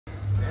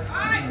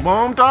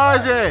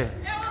Montagem!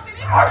 Eu ontem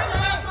nem falei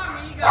da sua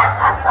amiga.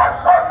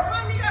 Uma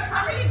amiga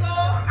só me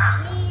ligou.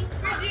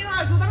 Pediram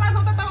ajuda, mas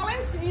outra tava lá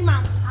em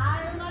cima. Ah,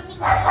 eu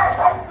imaginei.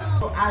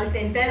 Al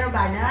tempero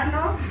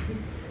banano.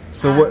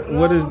 So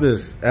what is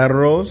this?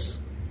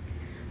 Arroz?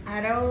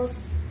 Arroz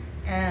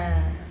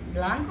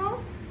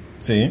blanco.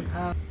 Sim.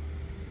 Ah.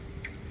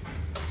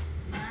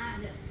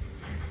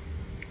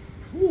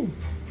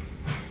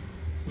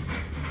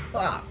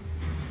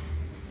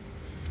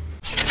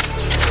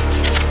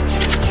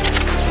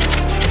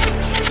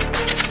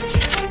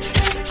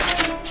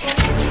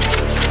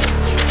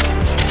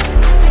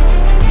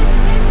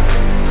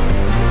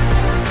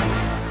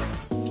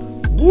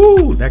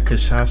 Woo, that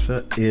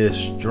cachaça is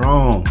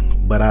strong,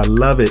 but I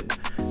love it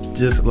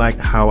just like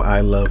how I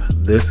love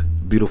this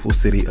beautiful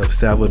city of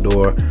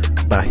Salvador,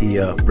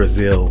 Bahia,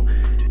 Brazil.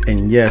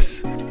 And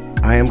yes,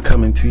 I am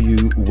coming to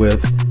you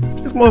with,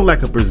 it's more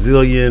like a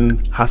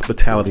Brazilian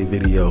hospitality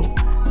video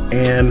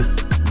and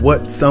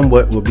what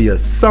somewhat will be a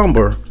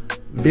somber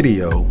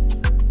video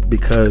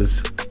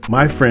because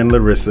my friend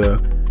Larissa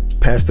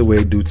passed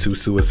away due to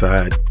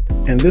suicide.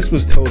 And this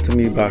was told to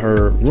me by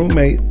her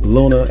roommate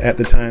Luna at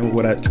the time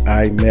what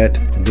I met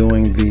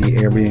doing the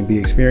Airbnb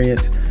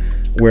experience,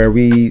 where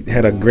we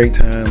had a great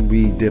time.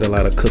 We did a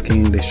lot of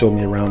cooking. They showed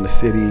me around the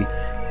city,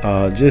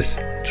 just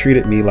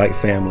treated me like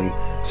family.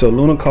 So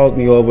Luna called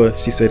me over.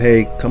 She said,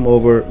 hey, come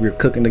over. We're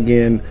cooking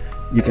again.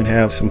 You can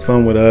have some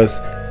fun with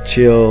us,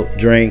 chill,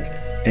 drink,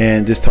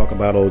 and just talk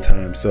about old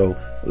times. So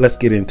let's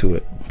get into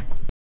it.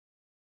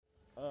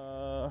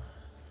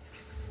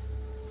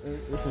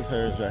 This is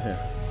hers right here.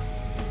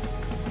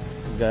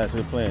 You guys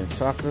are playing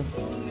soccer.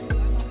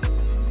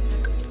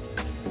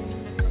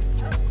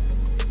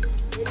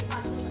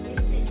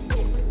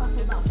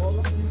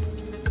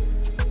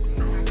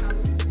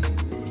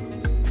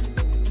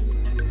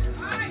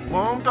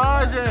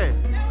 Montagem!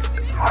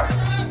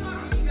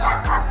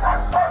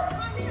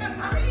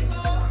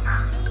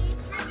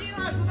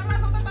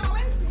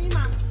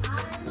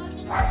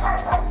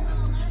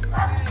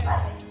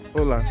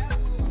 Olá.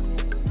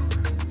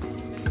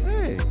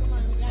 Hey.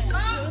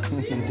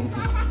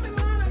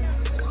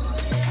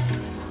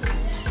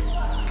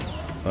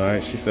 All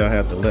right, she said I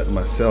have to let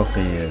myself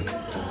in.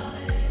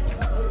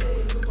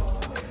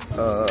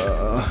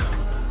 I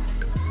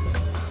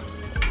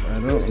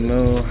don't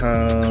know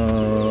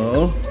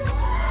how.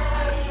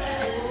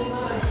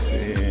 Let's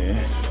see.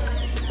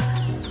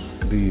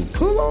 Do you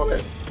pull on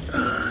it?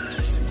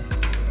 Let's see.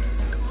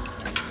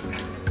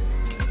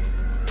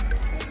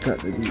 It's got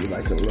to be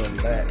like a little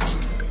latch.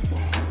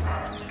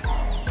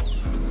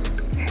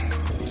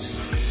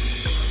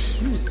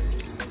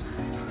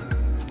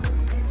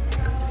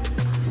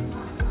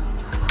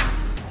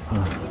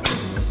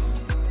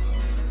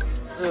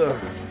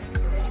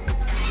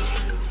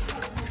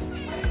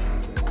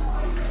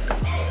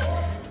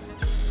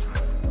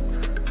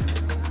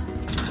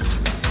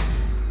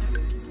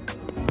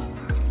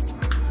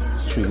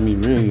 Treat me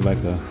really like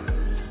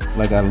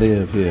I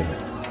live here.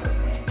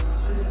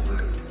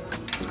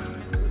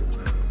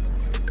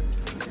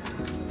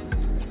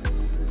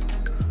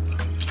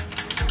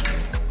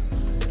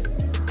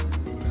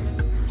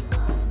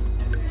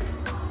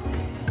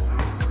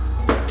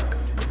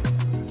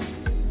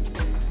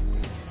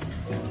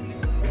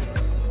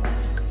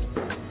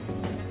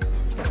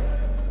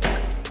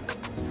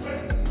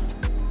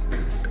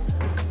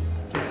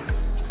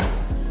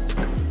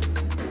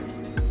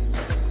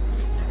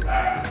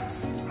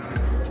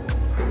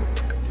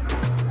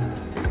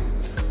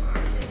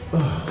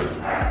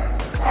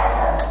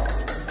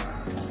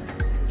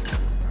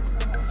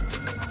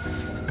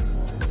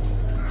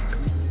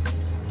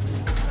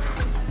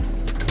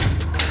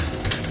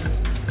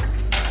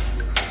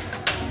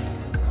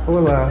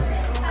 Hola.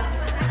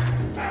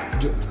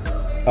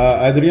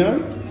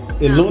 Adrian?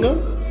 And Luna?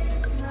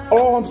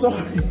 Oh, I'm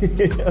sorry.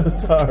 I'm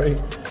sorry.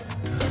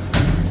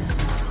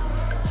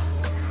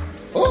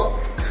 Oh.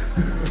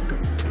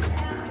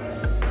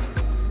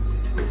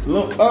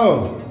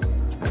 Oh.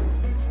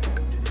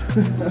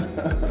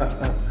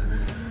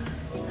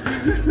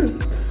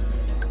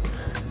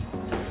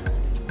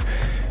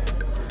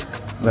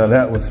 Now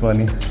that was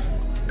funny.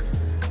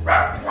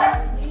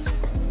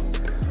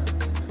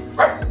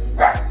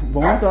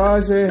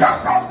 Montagem.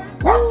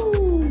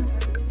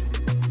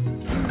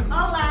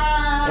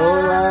 Olá.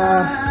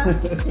 Olá.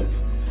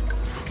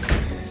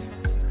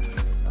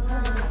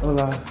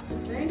 Olá.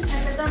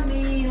 Essa é da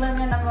Mila,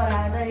 minha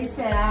namorada.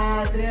 Esse é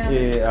a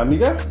Adriana.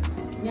 Amiga?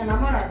 Minha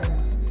namorada.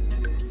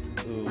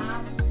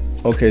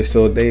 Okay,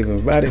 so they've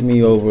invited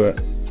me over.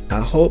 I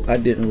hope I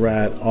didn't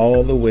ride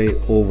all the way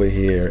over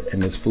here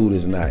and this food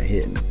is not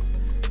hitting.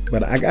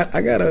 But I got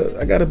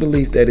a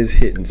belief that it's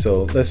hitting.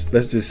 So let's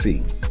just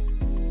see.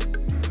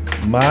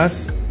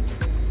 Mas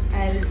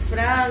El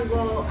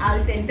frango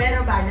al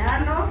tempero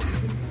banano.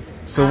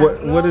 so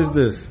what is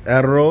this?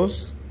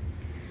 Arroz?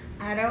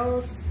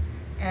 Arroz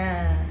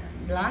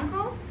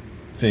blanco.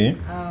 Sí.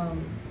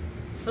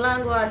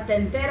 Frango al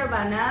tempero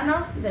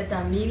banano de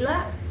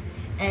Tamila.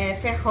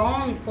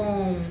 Feijão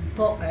com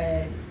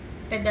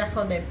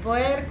pedazo de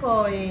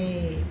puerco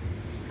y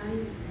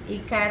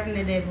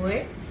carne de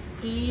buey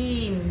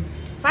y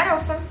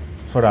farofa.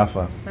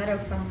 Farofa.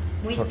 Farofa.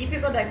 Muy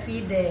típico de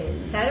aquí de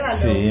Salvador.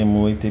 Sí,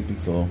 muy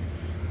típico.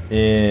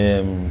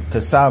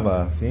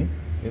 Cassava, ¿sí?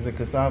 ¿Es de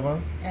cassava?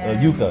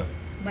 Yuca.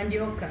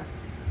 Mandioca.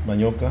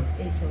 Manioca.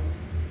 Eso.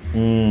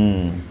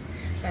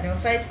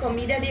 Farofa es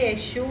comida de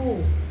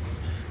Exu.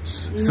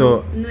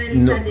 So,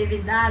 Nuestra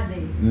divindade.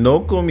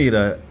 no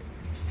comida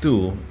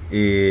tú,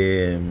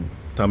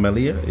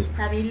 Tamilia?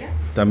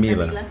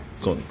 Tamila.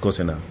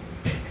 Cocina.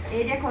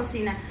 Ella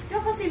cocina.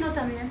 Yo cocino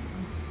también.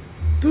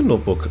 Tú no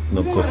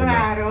Muy cocinas.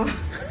 raro.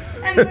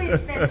 Es muy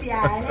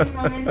especial. En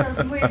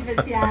momentos muy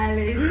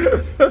especiales.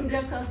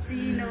 Yo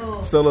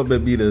cocino. Solo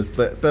bebidas,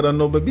 pero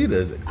no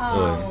bebidas.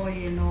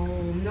 Oye,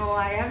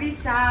 no he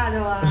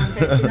avisado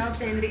antes. Si no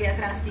tendría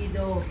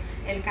traído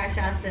el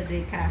cachaça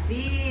de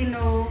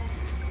cafino.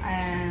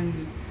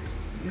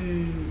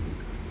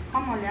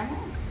 ¿Cómo le llamo?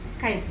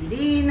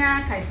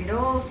 Caipirina,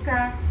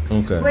 caipirosca.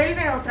 Okay.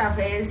 Vuelve otra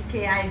vez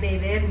que hay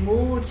beber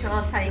mucho,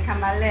 ahí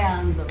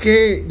camaleando.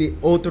 ¿Qué de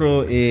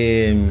otro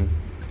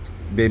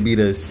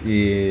bebidas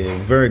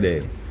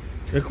verde?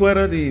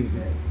 ¿Recuerda de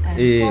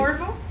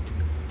Corvo?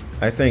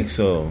 I think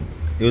so.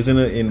 It was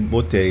in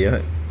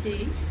botella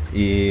Sí.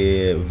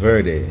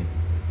 Verde.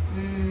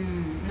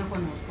 No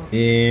conozco.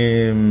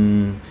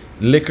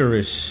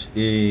 Licorice.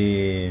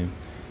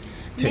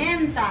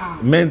 Menta.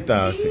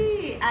 Menta,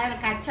 Sí, el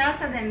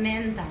cachaça de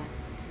menta.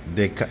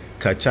 De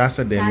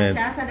cachaça de menta.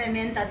 Cachaça de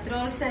menta.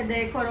 Trouxe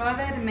de coroa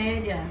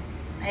vermelha.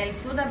 El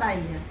sul da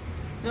Bahia.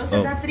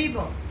 Trouxe da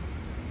tribo.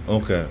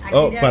 Okay.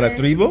 Aquella Para vez-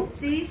 tribo?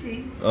 Sí,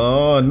 sí.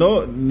 Oh,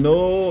 no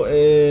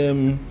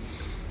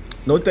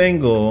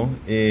tengo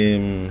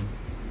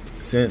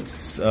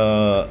since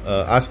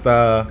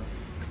hasta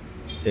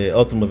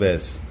última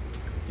vez.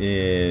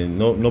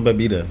 No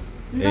bebida.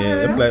 De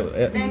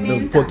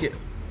menta. Porque,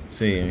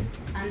 sí.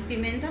 And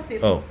pimenta,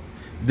 pepper. Oh,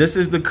 this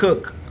is the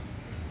cook.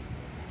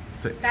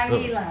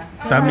 Tamila.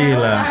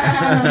 Tamila.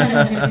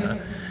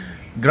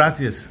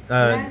 Gracias.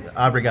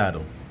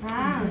 Obrigado.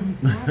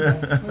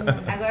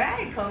 Agora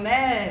hay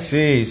comer.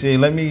 See,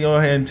 let me go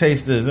ahead and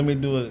taste this. Let me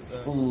do a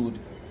food.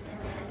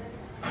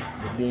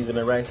 The beans and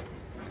the rice.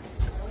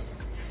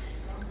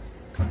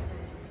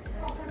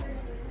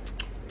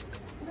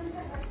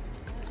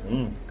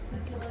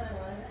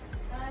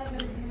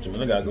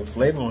 Jamila got good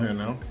flavor on here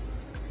now.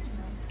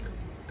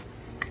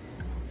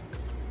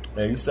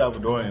 Hey, you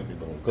Salvadorian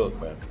people don't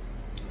cook, man.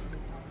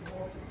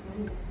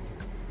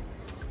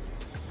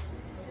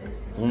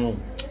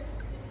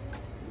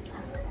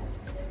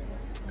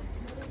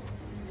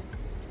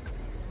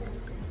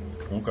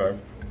 Okay.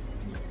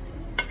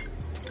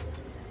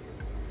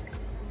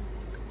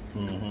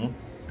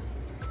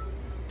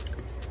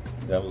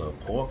 Got a little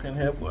pork in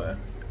here, boy.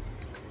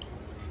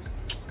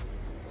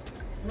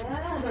 Muy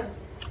simple,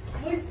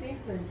 muy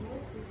simple.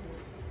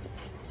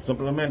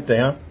 Simplemente,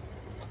 huh?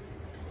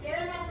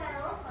 ¿Quiere la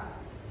farofa?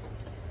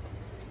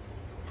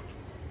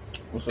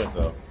 What's that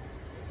called?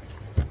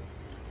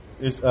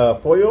 It's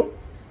pollo,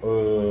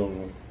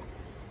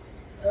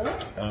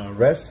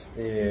 res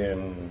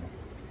in,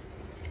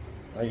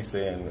 how you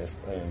say in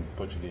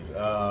Portuguese?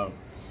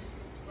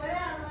 ¿Puede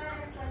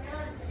hablar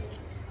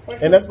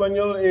español? En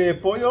español,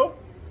 pollo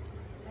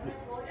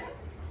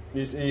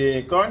is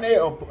carne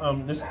o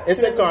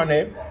este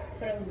carne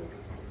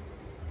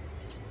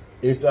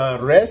is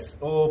res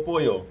o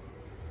pollo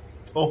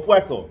o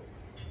puerco.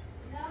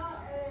 No,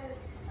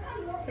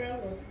 es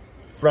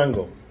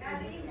Frango.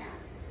 gallina.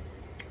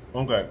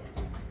 Okay.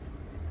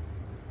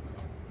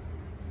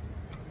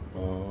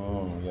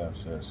 Oh,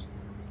 yes.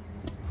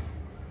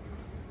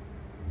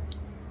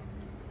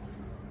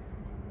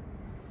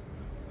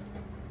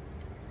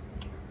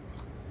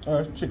 All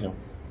right, chicken.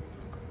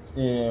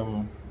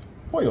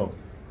 Pollo.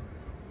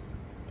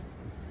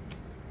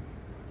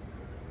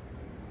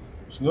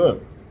 It's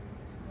good.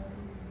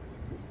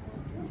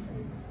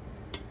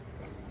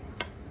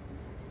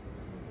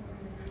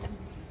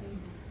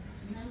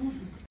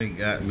 They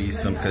got me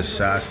some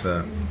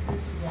cachaça.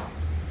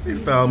 They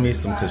found me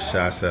some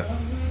cachaça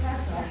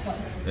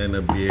and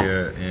a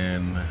beer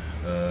and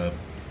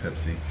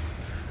Pepsi.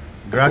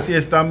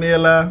 Gracias,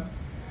 Tamila.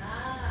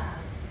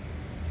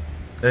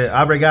 Hey,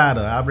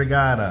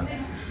 obrigada.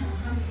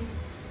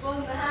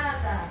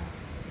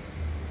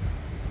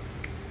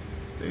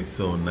 They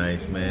so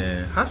nice,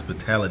 man.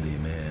 Hospitality,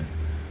 man.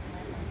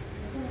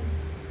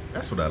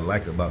 That's what I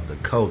like about the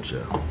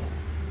culture.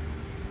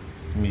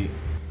 Me.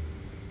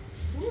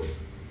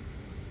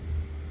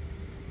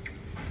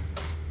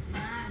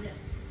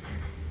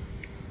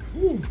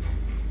 Ooh.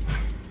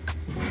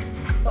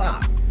 Ah.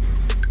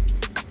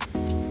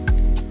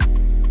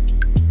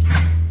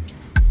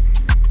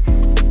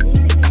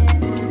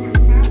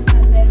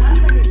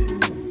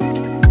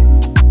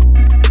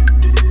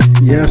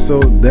 Yeah, so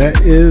that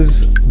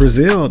is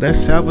Brazil. That's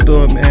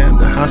Salvador, man.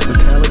 The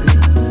hospitality,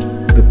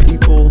 the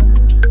people,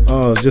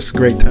 oh, just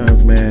great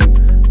times, man.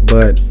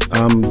 But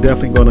I'm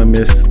definitely gonna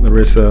miss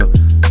Larissa.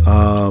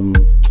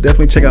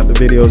 Definitely check out the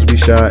videos we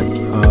shot.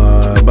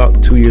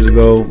 about 2 years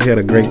ago. We had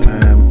a great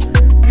time,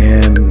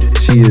 and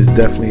she is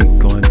definitely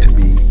going to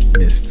be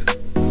missed.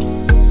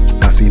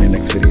 I'll see you in the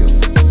next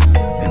video.